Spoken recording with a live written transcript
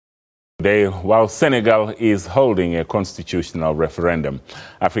Today, while Senegal is holding a constitutional referendum,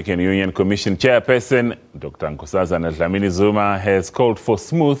 African Union Commission chairperson Dr. Nkosazana Dlamini-Zuma has called for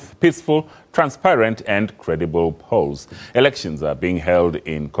smooth, peaceful, transparent and credible polls. Elections are being held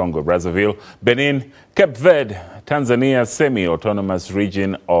in Congo-Brazzaville, Benin, Cape Verde, Tanzania's semi-autonomous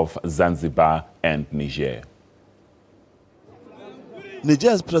region of Zanzibar and Niger.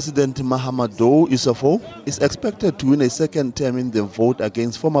 Niger's President Mahamadou Issoufou is expected to win a second term in the vote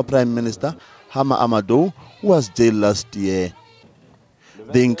against former Prime Minister Hama Amadou, who was jailed last year.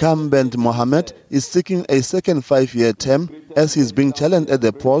 The incumbent Mohamed is seeking a second 5-year term as he is being challenged at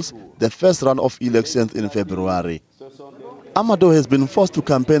the polls, the first round of elections in February. Amadou has been forced to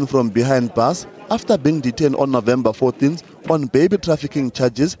campaign from behind bars after being detained on November 14th on baby trafficking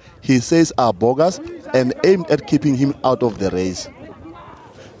charges he says are bogus and aimed at keeping him out of the race.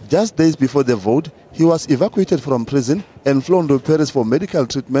 Just days before the vote, he was evacuated from prison and flown to Paris for medical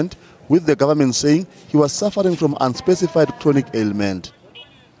treatment, with the government saying he was suffering from unspecified chronic ailment.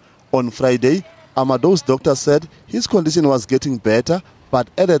 On Friday, Amadou's doctor said his condition was getting better, but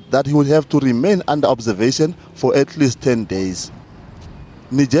added that he would have to remain under observation for at least 10 days.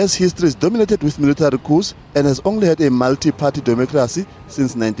 Niger's history is dominated with military coups and has only had a multi-party democracy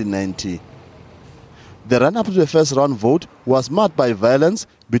since 1990. The run-up to the first round vote was marked by violence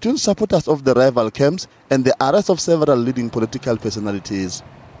between supporters of the rival camps and the arrest of several leading political personalities.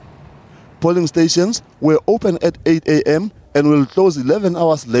 Polling stations were open at 8 a.m. and will close 11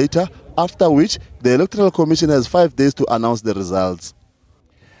 hours later, after which the Electoral Commission has 5 days to announce the results.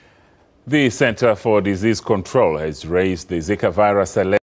 The Center for Disease Control has raised the Zika virus alert